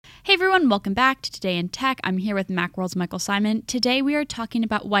Hey everyone, welcome back to Today in Tech. I'm here with Macworld's Michael Simon. Today we are talking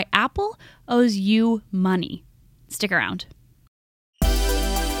about why Apple owes you money. Stick around. All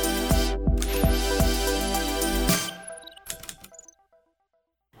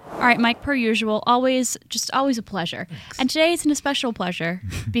right, Mike, per usual, always a pleasure. Thanks. And today it's an especial pleasure,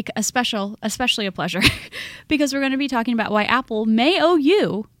 especially a pleasure, because we're going to be talking about why Apple may owe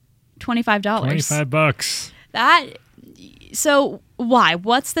you $25. $25. So why?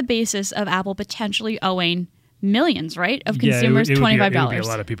 What's the basis of Apple potentially owing millions, right, of consumers $25? It would be a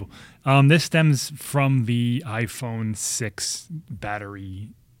lot of people. This stems from the iPhone 6 battery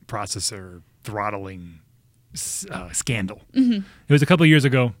processor throttling scandal. Mm-hmm. It was a couple of years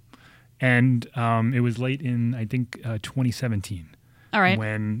ago, and it was late in, I think, 2017. All right.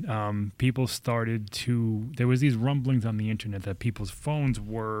 When people started to, there was these rumblings on the internet that people's phones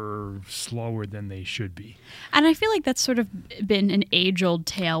were slower than they should be. And I feel like that's sort of been an age-old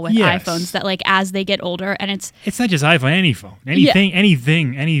tale with yes. iPhones, that like as they get older, and it's not just iPhone, any phone,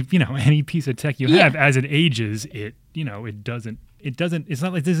 anything, any piece of tech you have, as it ages, it doesn't. It's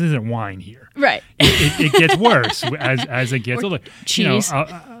not like this isn't wine here. Right. It gets worse as it gets older. Cheese.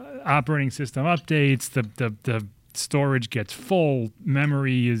 Operating system updates, the storage gets full,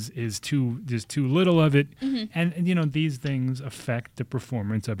 memory is too, there's too little of it, mm-hmm. and these things affect the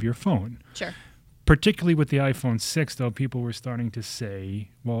performance of your phone. Sure. Particularly with the iPhone 6, though, people were starting to say,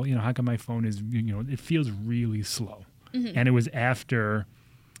 well, how come my phone is, it feels really slow. Mm-hmm. And it was after,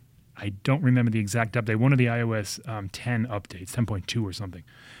 I don't remember the exact update, one of the iOS 10 updates, 10.2 or something,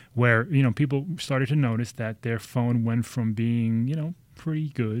 where, people started to notice that their phone went from being, pretty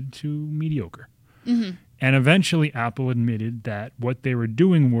good to mediocre. Mm-hmm. And eventually Apple admitted that what they were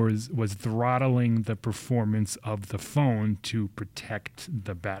doing was throttling the performance of the phone to protect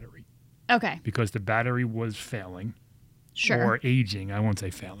the battery. Okay. Because the battery was failing. Sure. Or aging. I won't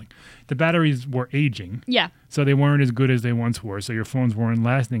say failing. The batteries were aging. Yeah. So they weren't as good as they once were. So your phones weren't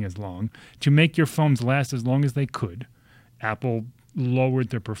lasting as long. To make your phones last as long as they could, Apple lowered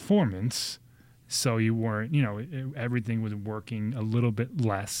their performance. So you weren't, everything was working a little bit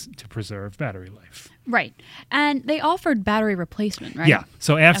less to preserve battery life. Right. And they offered battery replacement, right? Yeah.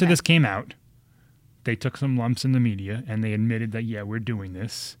 So after this came out, they took some lumps in the media and they admitted that, we're doing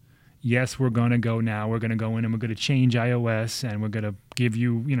this. Yes, we're going to go now. We're going to go in and we're going to change iOS and we're going to give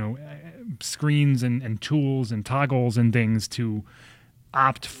you, screens and tools and toggles and things to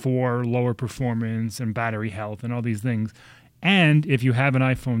opt for lower performance and battery health and all these things. And if you have an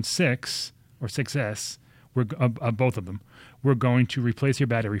iPhone 6 or 6S, both of them, we're going to replace your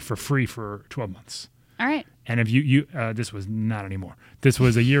battery for free for 12 months. All right. And if you this was not anymore. This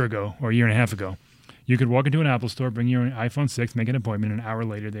was a year ago or a year and a half ago. You could walk into an Apple store, bring your iPhone 6, make an appointment. An hour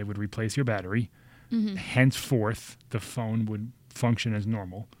later, they would replace your battery. Mm-hmm. Henceforth, the phone would function as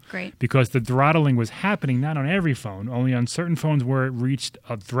normal. Great. Because the throttling was happening not on every phone, only on certain phones where it reached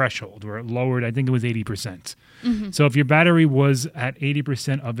a threshold, where it lowered, I think it was 80%. Mm-hmm. So if your battery was at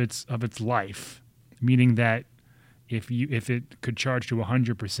 80% of its life, meaning that if it could charge to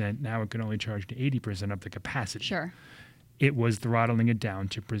 100%, now it can only charge to 80% of the capacity. Sure. It was throttling it down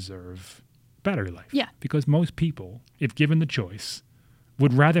to preserve battery life. Yeah. Because most people, if given the choice,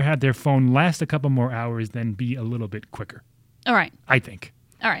 would rather have their phone last a couple more hours than be a little bit quicker. All right. I think.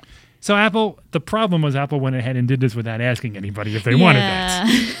 All right. So the problem was Apple went ahead and did this without asking anybody if they wanted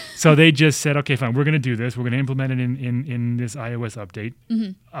that. So they just said, okay, fine, we're going to do this. We're going to implement it in this iOS update.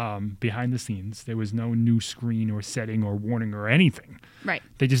 Mm-hmm. Behind the scenes, there was no new screen or setting or warning or anything. Right.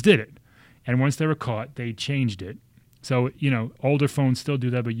 They just did it. And once they were caught, they changed it. So, older phones still do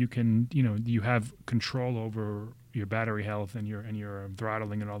that, but you can, you have control over your battery health and your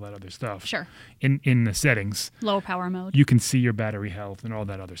throttling and all that other stuff. Sure. In the settings. Low power mode. You can see your battery health and all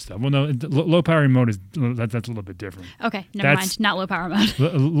that other stuff. Well, no, low power mode that's a little bit different. Okay, never mind. Not low power mode.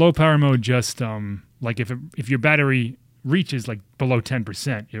 Low power mode just like if your battery reaches like below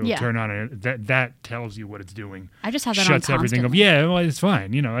 10%, it will turn on, and that tells you what it's doing. I just have that shuts on everything constantly. up. Yeah, well, it's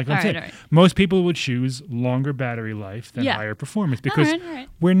fine. Like I said, right. Most people would choose longer battery life than higher performance because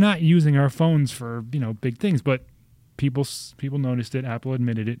we're not using our phones for big things. But people noticed it. Apple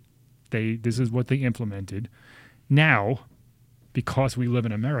admitted it. This is what they implemented. Now, because we live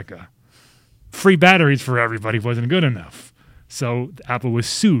in America, free batteries for everybody wasn't good enough. So Apple was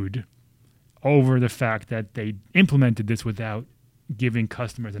sued over the fact that they implemented this without giving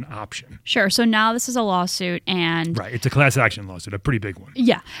customers an option. Sure. So now this is a lawsuit and... Right. It's a class action lawsuit, a pretty big one.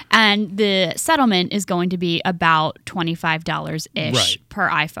 Yeah. And the settlement is going to be about $25-ish per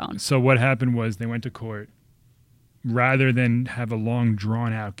iPhone. So what happened was they went to court. Rather than have a long,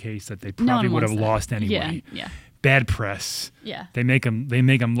 drawn-out case that they probably would have lost anyway, bad press. Yeah. They make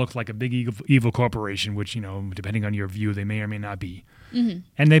them look like a big evil corporation, which, depending on your view, they may or may not be. Mm-hmm.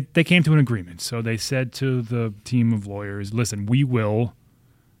 And they came to an agreement. So they said to the team of lawyers, listen, we will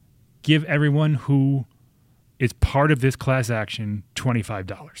give everyone who is part of this class action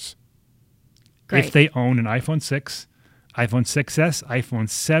 $25. Great. If they own an iPhone 6, iPhone 6S, iPhone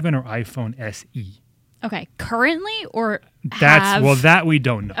 7, or iPhone SE. Okay. Currently or that we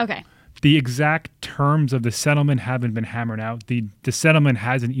don't know. Okay. The exact terms of the settlement haven't been hammered out. The settlement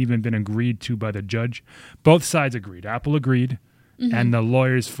hasn't even been agreed to by the judge. Both sides agreed. Apple agreed, and the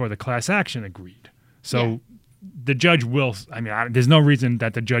lawyers for the class action agreed. So the judge will. I mean, there's no reason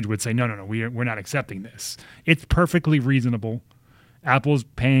that the judge would say no. We're not accepting this. It's perfectly reasonable. Apple's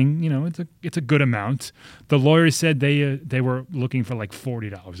paying. It's a good amount. The lawyers said they were looking for like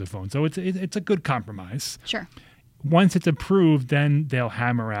 $40 a phone. So it's a good compromise. Sure. Once it's approved, then they'll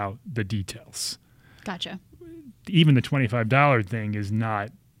hammer out the details. Gotcha. Even the $25 thing is not,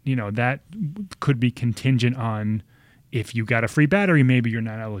 that could be contingent on if you got a free battery, maybe you're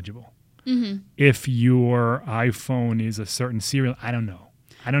not eligible. Mm-hmm. If your iPhone is a certain serial, I don't know.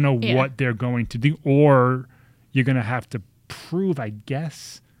 I don't know what they're going to do. Or you're going to have to prove, I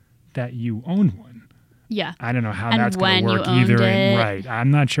guess, that you own one. Yeah. I don't know how And that's going to when work you owned either. it. Right. I'm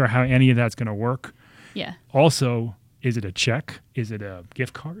not sure how any of that's going to work. Yeah. Also, is it a check? Is it a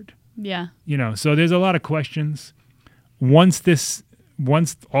gift card? Yeah. So there's a lot of questions. Once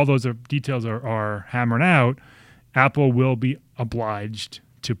all those details are hammered out, Apple will be obliged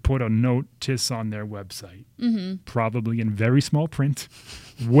to put a notice on their website, probably in very small print,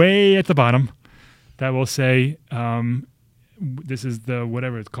 way at the bottom, that will say, this is the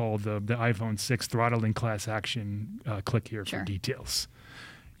whatever it's called, the iPhone 6 throttling class action. Click here for details.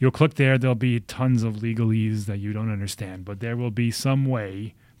 You'll click there. There'll be tons of legalese that you don't understand, but there will be some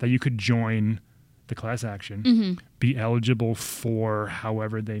way that you could join the class action, be eligible for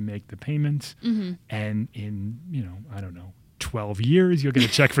however they make the payment, and in, I don't know, 12 years, you'll get a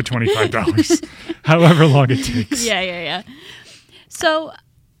check for $25, however long it takes. Yeah. So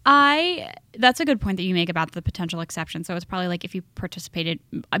that's a good point that you make about the potential exception. So it's probably like if you participated,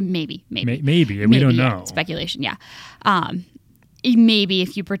 maybe. Maybe. We don't know. Speculation, yeah. Maybe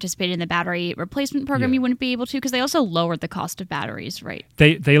if you participated in the battery replacement program, you wouldn't be able to, because they also lowered the cost of batteries, right?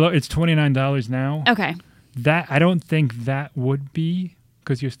 It's $29 now. Okay. That I don't think that would be,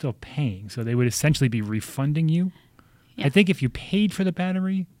 because you're still paying. So they would essentially be refunding you. Yeah. I think if you paid for the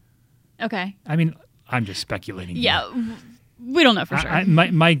battery. Okay. I mean, I'm just speculating. Yeah. We don't know for sure.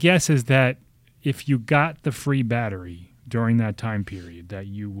 My guess is that if you got the free battery during that time period, that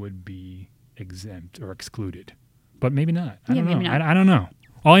you would be exempt or excluded. But maybe not. I don't know. Maybe not. I don't know.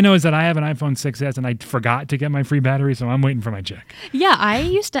 All I know is that I have an iPhone 6S and I forgot to get my free battery, so I'm waiting for my check. Yeah, I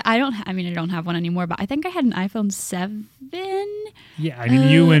don't have one anymore, but I think I had an iPhone 7. Yeah, I mean,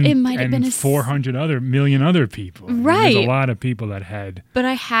 you and 400 million other people. Right. I mean, there's a lot of people that had. But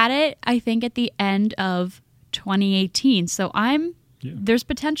I had it, I think, at the end of 2018. So there's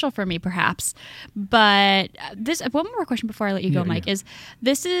potential for me, perhaps. But one more question before I let you go, Mike, is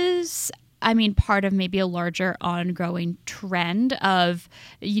this is part of maybe a larger ongoing trend of,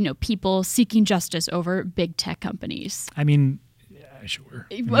 people seeking justice over big tech companies. I mean, sure.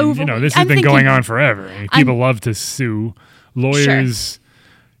 This has been going on forever. I mean, people love to sue. Lawyers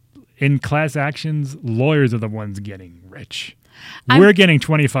in class actions, lawyers are the ones getting rich. We're getting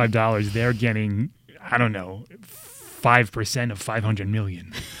 $25. They're getting, I don't know, 5% of 500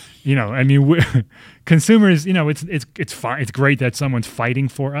 million. Consumers, it's fine. It's great that someone's fighting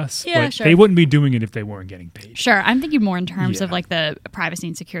for us, but they wouldn't be doing it if they weren't getting paid. Sure. I'm thinking more in terms of like the privacy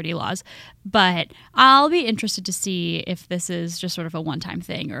and security laws, but I'll be interested to see if this is just sort of a one-time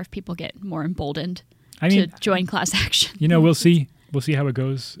thing or if people get more emboldened to join class action. We'll see. We'll see how it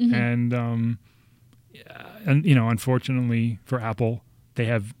goes. And unfortunately for Apple,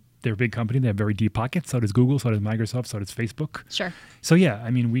 they're a big company. They have very deep pockets. So does Google. So does Microsoft. So does Facebook. Sure. So,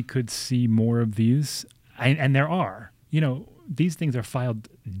 we could see more of these. And there are. These things are filed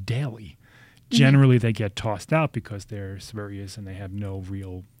daily. Generally, they get tossed out because they're spurious and they have no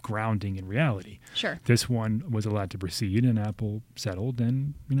real grounding in reality. Sure. This one was allowed to proceed, and Apple settled,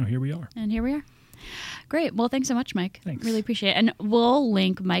 and, here we are. And here we are. Great. Well, thanks so much, Mike. Thanks. Really appreciate it. And we'll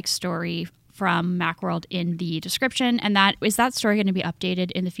link Mike's story from Macworld in the description. And is that story going to be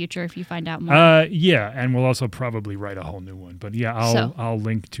updated in the future if you find out more? And we'll also probably write a whole new one. But I'll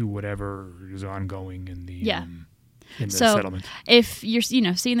link to whatever is ongoing in the in the settlement. If you're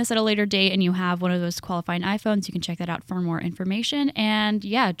seeing this at a later date and you have one of those qualifying iPhones, you can check that out for more information. And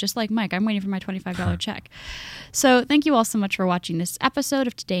yeah, just like Mike, I'm waiting for my $25 check. So thank you all so much for watching this episode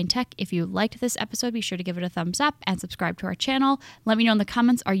of Today in Tech. If you liked this episode, be sure to give it a thumbs up and subscribe to our channel. Let me know in the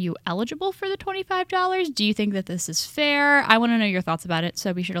comments, are you eligible for the $25? Do you think that this is fair? I want to know your thoughts about it,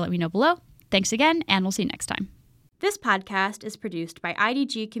 so be sure to let me know below. Thanks again, and we'll see you next time. This podcast is produced by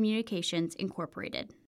IDG Communications Incorporated.